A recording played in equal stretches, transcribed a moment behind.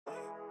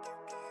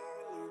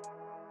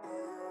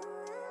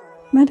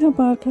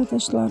Merhaba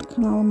arkadaşlar,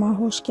 kanalıma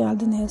hoş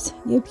geldiniz.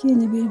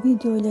 Yepyeni bir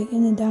video ile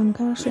yeniden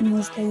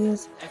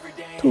karşınızdayız.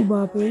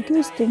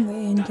 TubaBuyukustun ve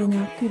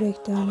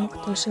EnginAkyurek'ten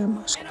muhteşem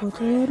aşk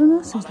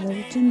fotoğraflarını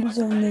sizler için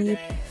düzenleyip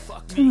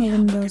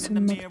kanalımda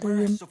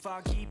sunmaktayım.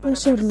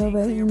 Başarılı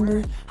ve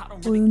ünlü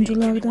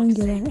oyunculardan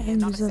gelen en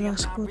güzel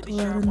aşk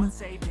fotoğraflarını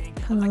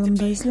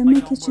kanalımda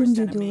izlemek için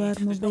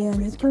videolarımı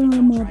beğenip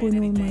kanalıma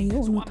abone olmayı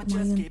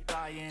unutmayın.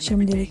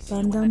 Şimdilik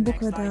benden bu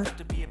kadar.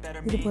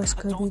 Bir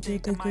başka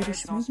videoda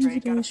görüşmek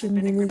üzere.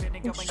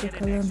 Şimdilik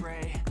hoşçakalın.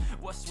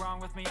 What's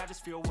wrong with me? I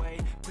just feel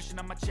weight pushing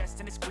on my chest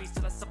and it squeezes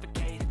till I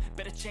suffocate.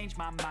 Better change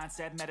my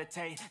mindset,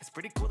 meditate. It's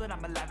pretty cool that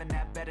I'm alive and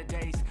have better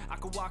days. I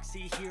could walk,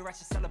 see, hear, I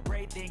should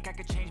celebrate. Think I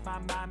could change my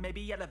mind,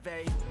 maybe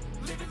elevate.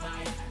 Living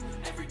life,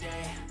 every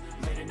day,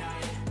 late at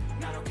night,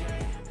 not okay.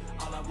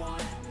 All I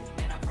want,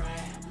 and I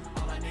pray,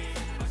 all I need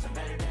are some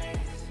better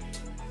days.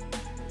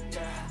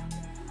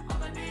 Yeah,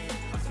 all I need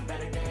are some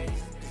better days.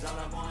 Cause all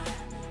I want,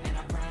 and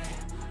I pray,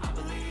 I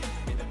believe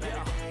in the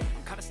better days.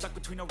 I'm kinda stuck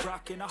between a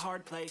rock and a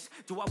hard place.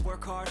 Do I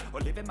work hard or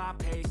live at my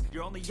pace?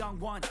 You're only young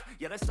once,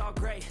 yeah that's all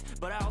great,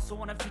 but I also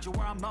want a future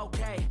where I'm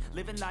okay.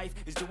 Living life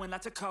is doing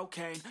lots of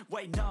cocaine.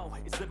 Wait no,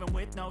 it's living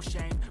with no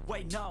shame.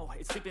 Wait no,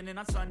 it's sleeping in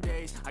on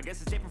Sundays. I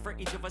guess it's different for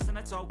each of us and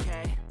that's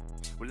okay.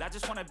 Well I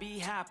just wanna be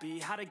happy,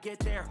 how to get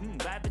there?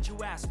 Glad that you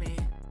asked me.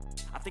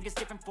 I think it's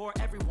different for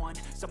everyone.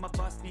 Some of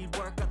us need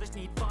work, others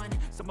need fun.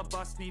 Some of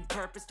us need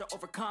purpose to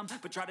overcome.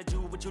 But try to do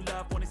what you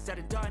love when it's said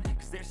and done.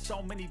 Cause there's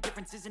so many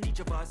differences in each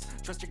of us.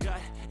 Trust your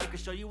gut, it can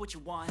show you what you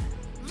want.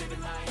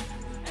 Living life,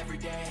 every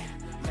day,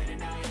 late at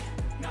night,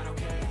 not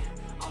okay.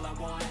 All I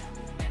want,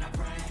 and I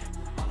pray,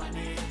 all I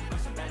need are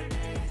some better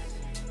days.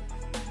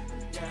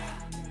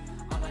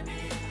 Yeah, all I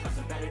need are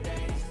some better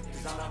days.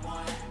 Cause all I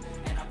want,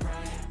 and I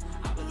pray,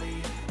 I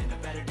believe in the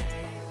better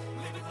days.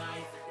 Living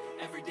life,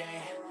 every day,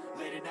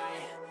 late at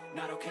night,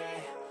 not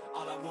okay.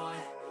 All I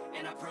want,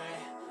 and I pray,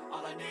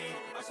 all I need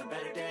are some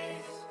better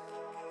days.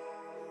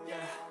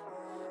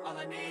 Yeah, all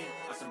I need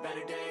are some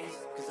better days.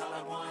 Cause